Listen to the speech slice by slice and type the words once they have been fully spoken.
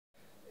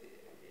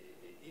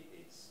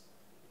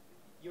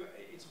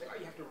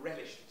to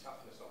relish the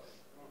toughness of it.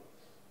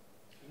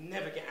 You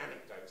never get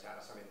anecdotes out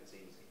of something that's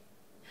easy.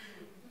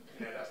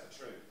 You know, that's the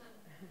truth.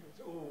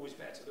 It's always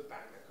better to look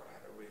back and go, God,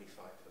 I had to really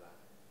fight for that.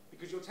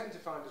 Because you'll tend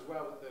to find as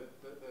well that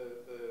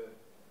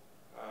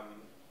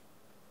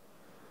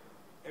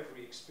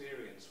every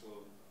experience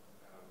will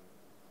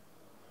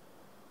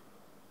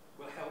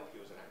help you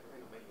as an actor. It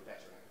may not make you a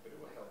better actor, but it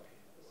will help you.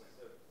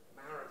 The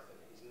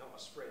marathon is not a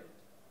sprint.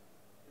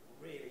 It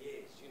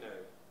really is. You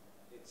know,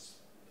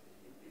 it's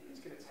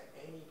going to take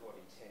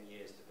anybody 10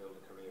 years to build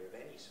a career of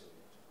any sort.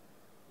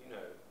 You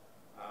know,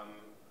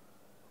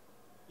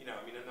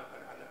 I mean, and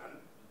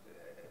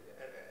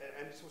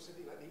it's also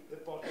like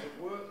the body of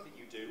work that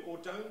you do or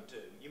don't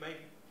do. You may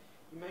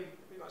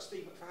be like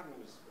Steve McFadden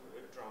was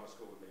at drama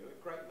school with me. We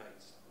were great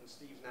mates, and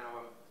Steve's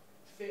now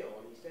Phil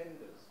on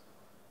EastEnders.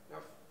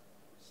 Now,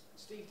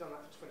 Steve's done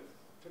that for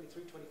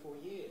 23, 24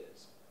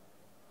 years.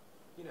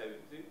 You know,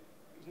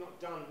 he's not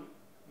done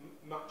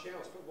much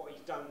else, but what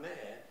he's done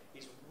there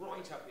is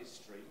right up his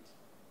street.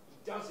 He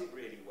does it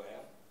really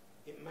well.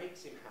 It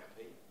makes him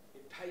happy.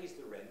 It pays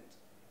the rent.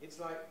 It's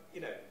like,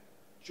 you know,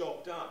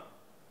 job done.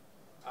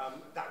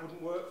 That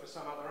wouldn't work for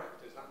some other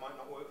actors. That might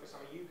not work for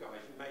some of you guys.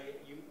 You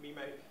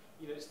may,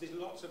 you know, there's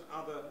lots of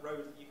other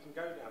roads that you can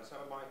go down. Some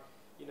of my,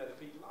 you know, the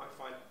people I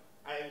find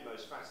A,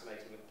 most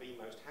fascinating and B,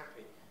 most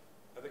happy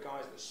are the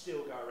guys that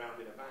still go around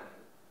in a van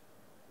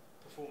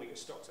performing at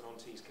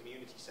Stockton-on-Tees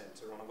Community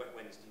Centre on a wet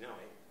Wednesday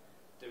night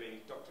doing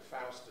Dr.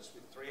 Faustus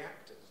with 3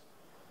 actors.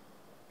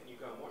 And you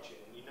go and watch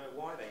it and you know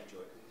why they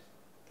enjoy it, because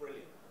it's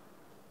brilliant.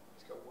 You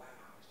just go,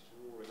 wow, it's just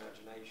raw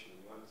imagination.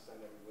 You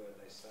understand every word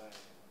they say.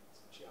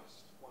 It's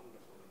just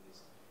wonderful. And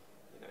there's,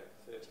 you know,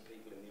 30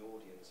 people in the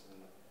audience,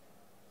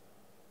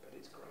 but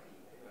it's great,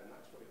 you know, and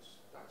that's what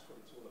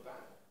it's all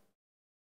about.